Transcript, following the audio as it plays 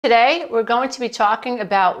Today, we're going to be talking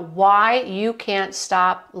about why you can't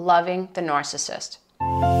stop loving the narcissist.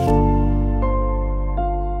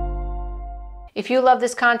 If you love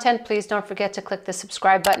this content, please don't forget to click the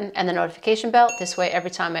subscribe button and the notification bell. This way, every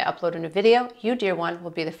time I upload a new video, you, dear one, will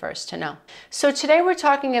be the first to know. So today we're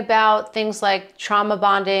talking about things like trauma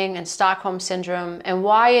bonding and Stockholm syndrome and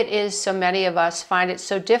why it is so many of us find it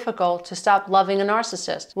so difficult to stop loving a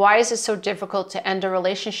narcissist. Why is it so difficult to end a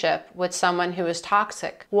relationship with someone who is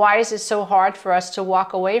toxic? Why is it so hard for us to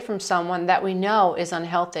walk away from someone that we know is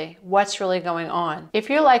unhealthy? What's really going on? If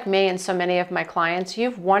you're like me and so many of my clients,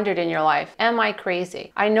 you've wondered in your life, am I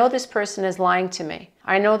crazy? I know this person is lying to me.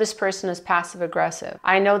 I know this person is passive aggressive.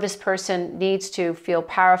 I know this person needs to feel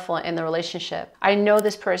powerful in the relationship. I know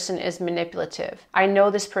this person is manipulative. I know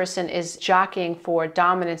this person is jockeying for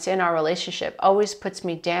dominance in our relationship, always puts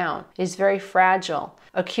me down, is very fragile,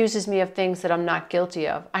 accuses me of things that I'm not guilty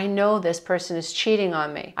of. I know this person is cheating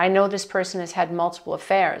on me. I know this person has had multiple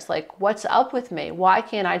affairs. Like, what's up with me? Why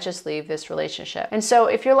can't I just leave this relationship? And so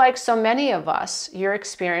if you're like so many of us, you're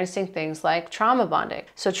experiencing things like trauma bonding.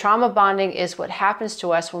 So trauma bonding is what happens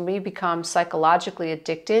to us when we become psychologically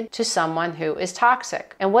addicted to someone who is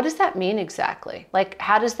toxic. And what does that mean exactly? Like,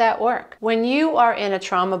 how does that work? When you are in a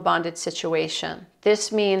trauma bonded situation,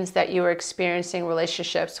 this means that you are experiencing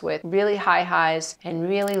relationships with really high highs and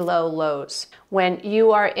really low lows. When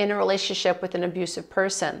you are in a relationship with an abusive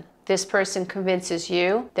person, this person convinces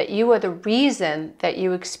you that you are the reason that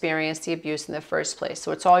you experienced the abuse in the first place.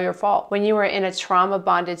 So it's all your fault. When you are in a trauma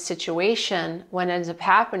bonded situation, what ends up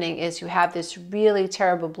happening is you have this really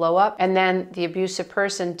terrible blow up, and then the abusive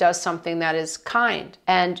person does something that is kind.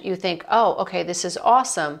 And you think, oh, okay, this is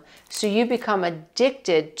awesome. So you become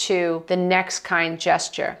addicted to the next kind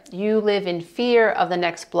gesture. You live in fear of the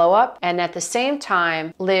next blow up, and at the same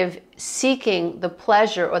time live seeking the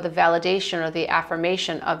pleasure or the validation or the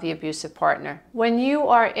affirmation of the abusive partner. When you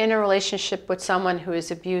are in a relationship with someone who is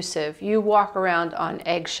abusive, you walk around on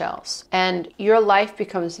eggshells and your life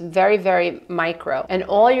becomes very, very micro. And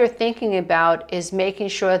all you're thinking about is making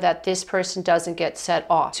sure that this person doesn't get set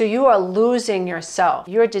off. So you are losing yourself.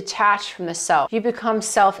 You're detached from the self. You become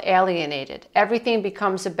self-alienated. Everything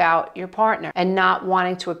becomes about your partner and not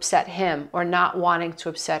wanting to upset him or not wanting to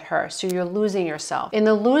upset her. So you're losing yourself. In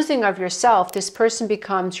the losing of yourself, this person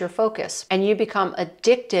becomes your focus and you become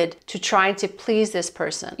addicted to trying to please this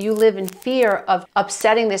person. You live in fear of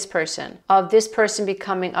upsetting this person, of this person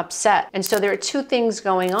becoming upset. And so there are two things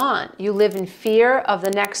going on. You live in fear of the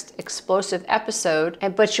next explosive episode,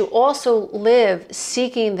 but you also live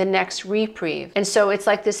seeking the next reprieve. And so it's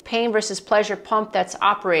like this pain versus pleasure pump that's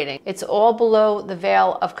operating. It's all below the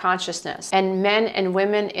veil of consciousness. And men and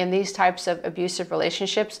women in these types of abusive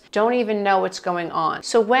relationships don't even know what's going on.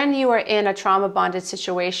 So when you are in a trauma bonded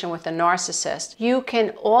situation with a narcissist, you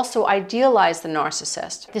can also idealize the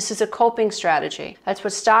narcissist. This is a coping strategy. That's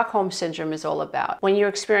what Stockholm syndrome is all about. When you're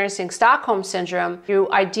experiencing Stockholm syndrome,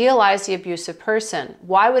 you idealize the abusive person.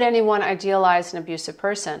 Why would anyone idealize an abusive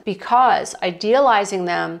person? Because idealizing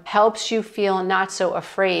them helps you feel not so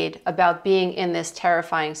afraid about being in this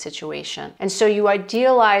terrifying situation. And so you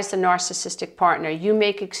idealize the narcissistic partner. You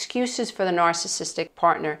make excuses for the narcissistic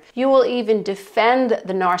partner. You will even defend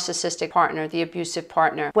the narcissistic partner, the abusive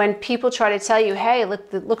partner. When people try to tell you, hey,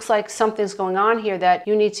 look, it looks like something's going on here that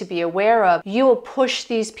you need to be aware of, you will push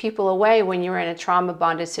these people away when you're in a trauma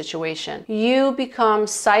bonded situation. You become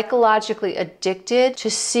psychologically addicted to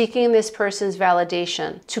seeking this person's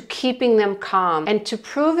validation, to keeping them calm, and to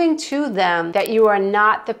proving to them that you are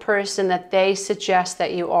not the person that they suggest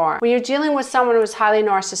that you are. When you're dealing with someone who is highly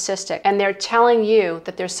narcissistic and they're telling you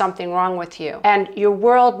that there's something wrong with you, and your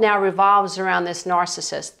world now revolves around this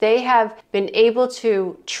narcissist, they have been able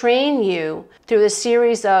to train you through a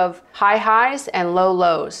series of high highs and low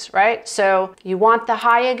lows, right? So you want the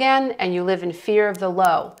high again and you live in fear of the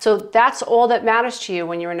low. So that's all that matters to you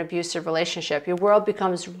when you're in an abusive relationship. Your world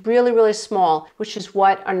becomes really, really small, which is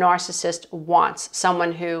what a narcissist wants.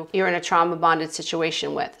 Someone who you're in a trauma bonded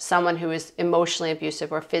situation with, someone who is emotionally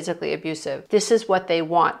abusive or physically abusive. This is what they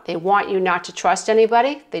want. They want you not to trust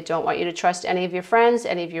anybody. They don't want you to trust any of your friends,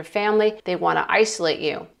 any of your family. They want to isolate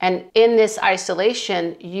you. And in this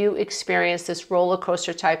isolation, you experience this roller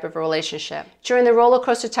coaster type of relationship. During the roller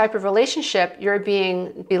coaster type of relationship, you're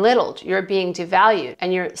being belittled, you're being devalued,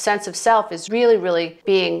 and your sense of self is really, really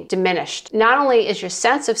being diminished. Not only is your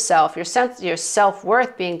sense of self, your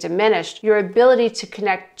self-worth being diminished, your ability to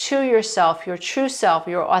connect to yourself, your true self,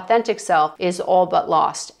 your authentic self is all but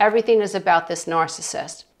lost. Everything is about this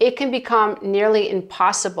narcissist. it can become nearly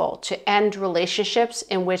impossible to end relationships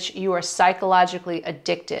in which you are psychologically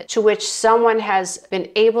addicted, to which someone has been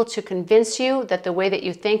able to convince you that the way that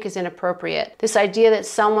you think is inappropriate. This idea that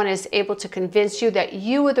someone is able to convince you that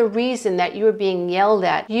you are the reason that you are being yelled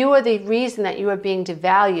at, you are the reason that you are being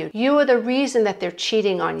devalued, you are the reason that they're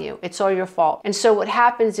cheating on you. It's all your fault. And so what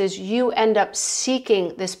happens is you end up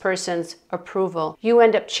seeking this person's approval. You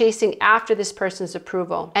end up chasing after this person's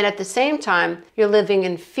approval. And at the same time, you're living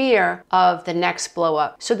in fear of the next blow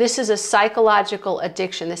up. So this is a psychological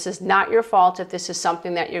addiction. This is not your fault if this is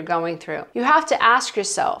something that you're going through. You have to ask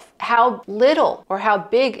yourself, how little or how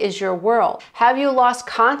big is your world? Have you lost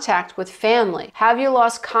contact with family? Have you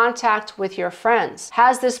lost contact with your friends?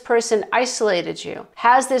 Has this person isolated you?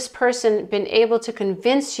 Has this person been able to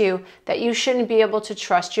convince you that you shouldn't be able to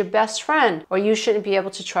trust your best friend, or you shouldn't be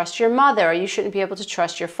able to trust your mother, or you shouldn't be able to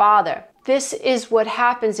trust your father? This is what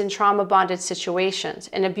happens in trauma-bonded situations.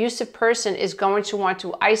 An abusive person is going to want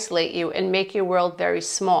to isolate you and make your world very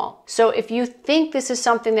small. So if you think this is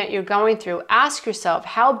something that you're going through, ask yourself,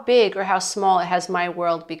 how big or how small has my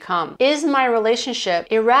world become? Is my relationship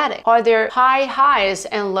erratic? Are there high highs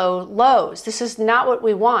and low lows? This is not what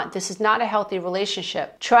we want. This is not a healthy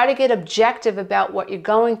relationship. Try to get objective about what you're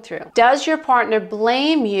going through. Does your partner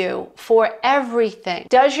blame you for everything?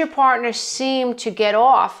 Does your partner seem to get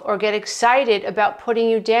off or get excited about putting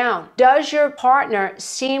you down? Does your partner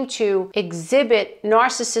seem to exhibit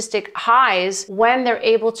narcissistic highs when they're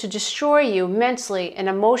able to destroy you mentally and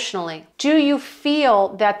emotionally? Do you feel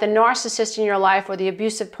that the narcissist in your life or the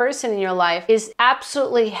abusive person in your life is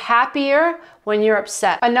absolutely happier when you're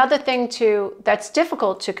upset? Another thing that's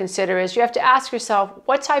difficult to consider is you have to ask yourself,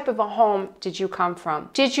 what type of a home did you come from?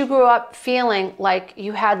 Did you grow up feeling like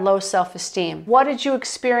you had low self-esteem? What did you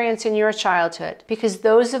experience in your childhood? Because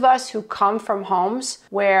those of us who come from homes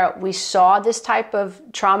where we saw this type of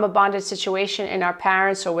trauma-bonded situation in our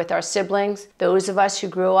parents or with our siblings, those of us who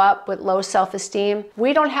grew up with low self-esteem,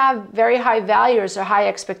 we don't have very high values or high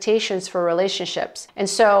expectations for relationships. And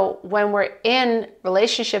so when we're in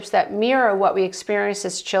relationships that mirror what we experience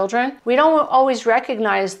as children, we don't always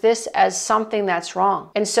recognize this as something that's wrong.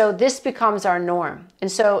 And so this becomes our norm.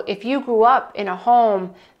 And so if you grew up in a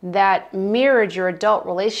home that mirrored your adult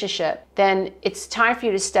relationship, then it's time for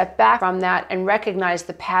you to step back from that and recognize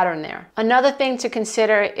the pattern there. Another thing to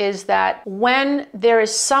consider is that when there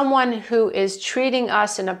is someone who is treating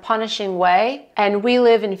us in a punishing way and we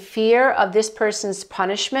live in fear of this person's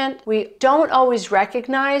punishment, we don't always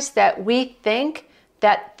recognize that we think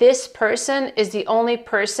that this person is the only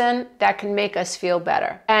person that can make us feel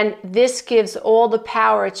better. And this gives all the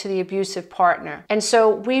power to the abusive partner. And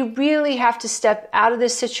so we really have to step out of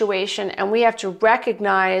this situation and we have to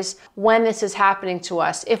recognize when this is happening to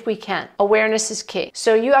us, if we can. Awareness is key.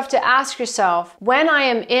 So you have to ask yourself, when I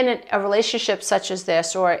am in a relationship such as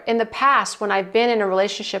this, or in the past when I've been in a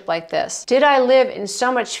relationship like this, did I live in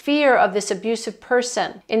so much fear of this abusive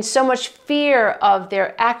person, in so much fear of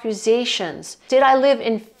their accusations? Did I live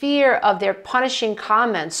in fear of their punishing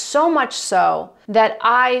comments, so much so that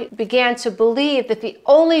I began to believe that the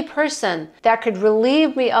only person that could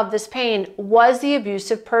relieve me of this pain was the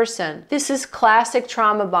abusive person? This is classic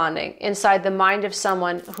trauma bonding inside the mind of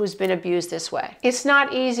someone who's been abused this way. It's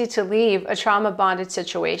not easy to leave a trauma bonded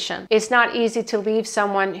situation. It's not easy to leave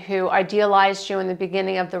someone who idealized you in the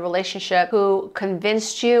beginning of the relationship, who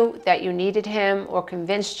convinced you that you needed him or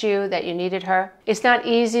convinced you that you needed her. It's not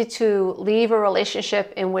easy to leave a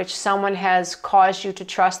relationship in which someone has caused you to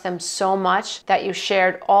trust them so much that you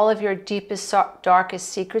shared all of your deepest, darkest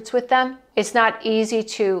secrets with them. It's not easy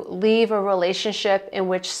to leave a relationship in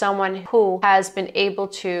which someone who has been able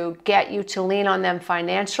to get you to lean on them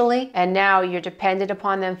financially, and now you're dependent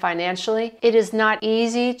upon them financially. It is not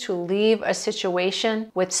easy to leave a situation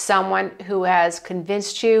with someone who has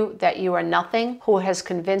convinced you that you are nothing, who has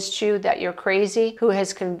convinced you that you're crazy, who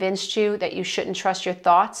has convinced you that you shouldn't trust your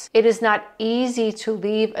thoughts. It is not easy to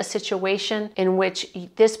leave a situation in which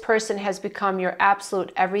this person has become your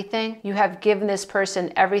absolute everything. You have given this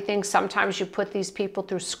person everything. Sometimes you put these people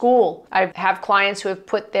through school. I have clients who have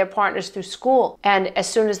put their partners through school, and as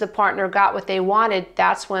soon as the partner got what they wanted,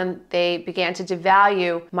 that's when they began to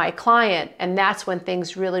devalue my client, and that's when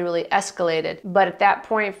things really, really escalated. But at that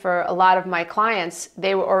point, for a lot of my clients,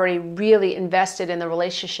 they were already really invested in the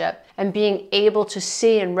relationship, and being able to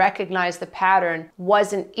see and recognize the pattern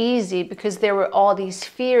wasn't easy because there were all these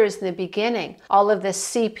fears in the beginning, all of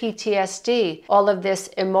this CPTSD, all of this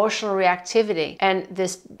emotional reactivity, and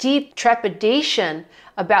this deep trepidation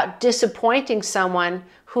about disappointing someone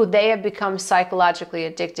who they have become psychologically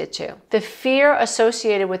addicted to. The fear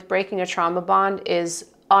associated with breaking a trauma bond is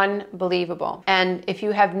unbelievable. And if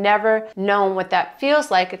you have never known what that feels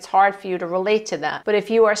like, it's hard for you to relate to that. But if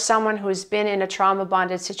you are someone who's been in a trauma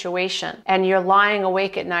bonded situation and you're lying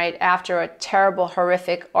awake at night after a terrible,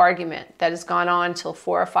 horrific argument that has gone on till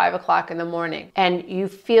 4 or 5 o'clock in the morning, and you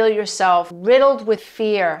feel yourself riddled with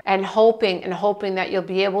fear and hoping that you'll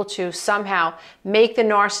be able to somehow make the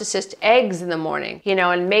narcissist eggs in the morning,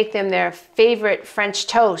 and make them their favorite French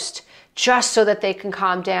toast, just so that they can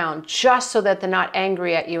calm down, just so that they're not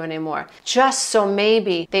angry at you anymore, just so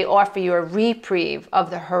maybe they offer you a reprieve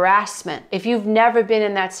of the harassment. If you've never been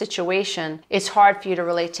in that situation, it's hard for you to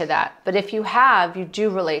relate to that. But if you have, you do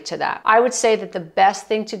relate to that. I would say that the best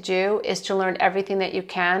thing to do is to learn everything that you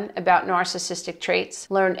can about narcissistic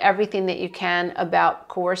traits, learn everything that you can about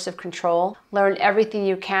coercive control, learn everything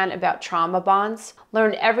you can about trauma bonds,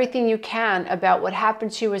 learn everything you can about what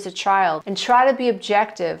happened to you as a child, and try to be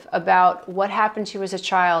objective about what happened to you as a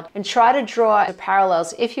child, and try to draw the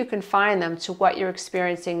parallels, if you can find them, to what you're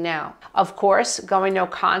experiencing now. Of course, going no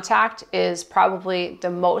contact is probably the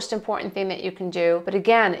most important thing that you can do, but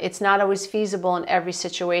again, it's not always feasible in every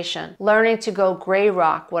situation. Learning to go gray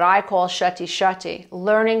rock, what I call shutty,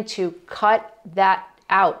 learning to cut that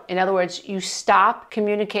out. In other words, you stop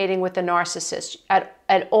communicating with the narcissist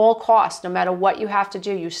at all costs. No matter what you have to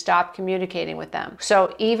do, you stop communicating with them.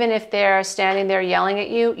 So even if they're standing there yelling at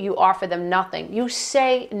you, you offer them nothing. You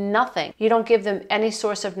say nothing. You don't give them any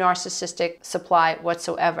source of narcissistic supply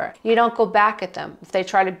whatsoever. You don't go back at them. If they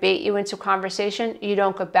try to bait you into conversation, you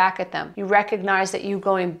don't go back at them. You recognize that you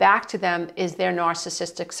going back to them is their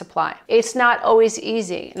narcissistic supply. It's not always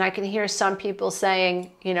easy. And I can hear some people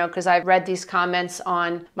saying, because I've read these comments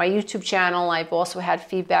on my YouTube channel, I've also had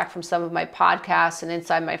feedback from some of my podcasts and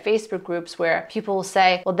inside my Facebook groups where people will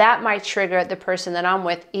say, well, that might trigger the person that I'm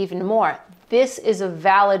with even more. This is a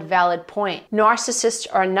valid point. Narcissists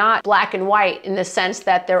are not black and white in the sense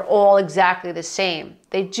that they're all exactly the same.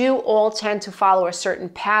 They do all tend to follow a certain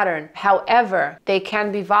pattern. However, they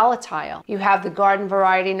can be volatile. You have the garden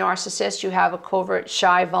variety narcissist, you have a covert,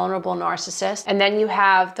 shy, vulnerable narcissist, and then you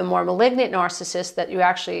have the more malignant narcissist that you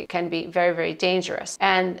actually can be very, very dangerous.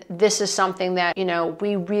 And this is something that,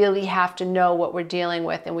 we really have to know what we're dealing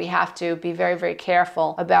with, and we have to be very, very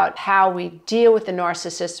careful about how we deal with the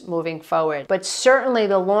narcissist moving forward. But certainly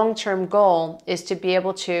the long-term goal is to be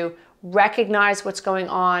able to recognize what's going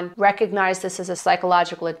on, recognize this is a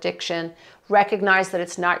psychological addiction, recognize that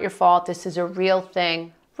it's not your fault, this is a real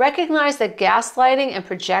thing. Recognize that gaslighting and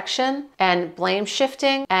projection and blame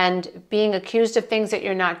shifting and being accused of things that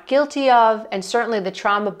you're not guilty of, and certainly the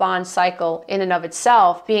trauma bond cycle in and of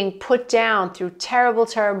itself, being put down through terrible,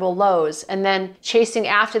 terrible lows, and then chasing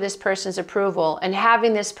after this person's approval and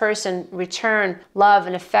having this person return love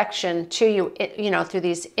and affection to you, through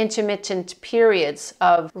these intermittent periods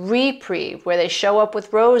of reprieve where they show up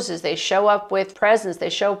with roses, they show up with presents, they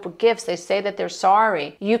show up with gifts, they say that they're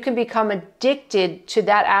sorry. You can become addicted to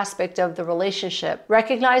that aspect of the relationship.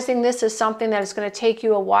 Recognizing this is something that is going to take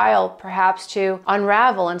you a while perhaps to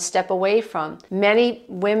unravel and step away from. Many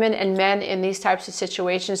women and men in these types of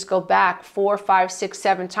situations go back 4, 5, 6,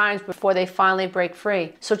 7 times before they finally break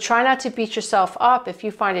free. So try not to beat yourself up if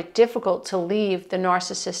you find it difficult to leave the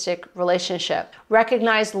narcissistic relationship.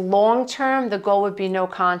 Recognize long-term, the goal would be no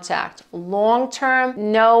contact. Long-term,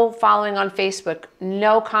 no following on Facebook,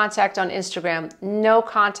 no contact on Instagram, no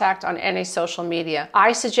contact on any social media.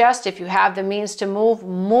 I suggest if you have the means to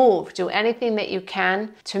move. Do anything that you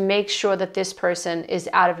can to make sure that this person is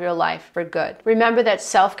out of your life for good. Remember that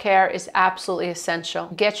self-care is absolutely essential.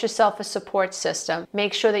 Get yourself a support system.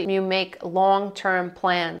 Make sure that you make long-term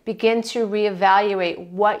plans. Begin to reevaluate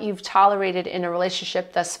what you've tolerated in a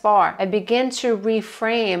relationship thus far, and begin to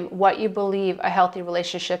reframe what you believe a healthy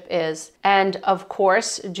relationship is. And of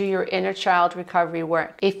course, do your inner child recovery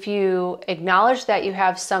work. If you acknowledge that you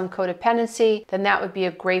have some codependency, then that would be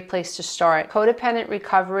a great place to start. Codependent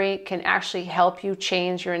recovery can actually help you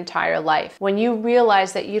change your entire life. When you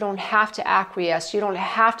realize that you don't have to acquiesce, you don't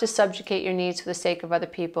have to subjugate your needs for the sake of other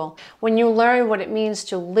people. When you learn what it means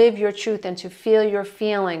to live your truth and to feel your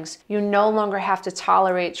feelings, you no longer have to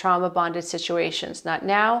tolerate trauma-bonded situations. Not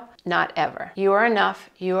now, not ever. You are enough,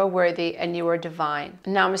 you are worthy, and you are divine.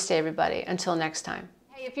 Namaste, everybody. Until next time.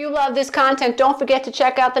 If you love this content, don't forget to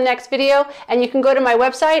check out the next video, and you can go to my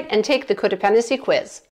website and take the codependency quiz.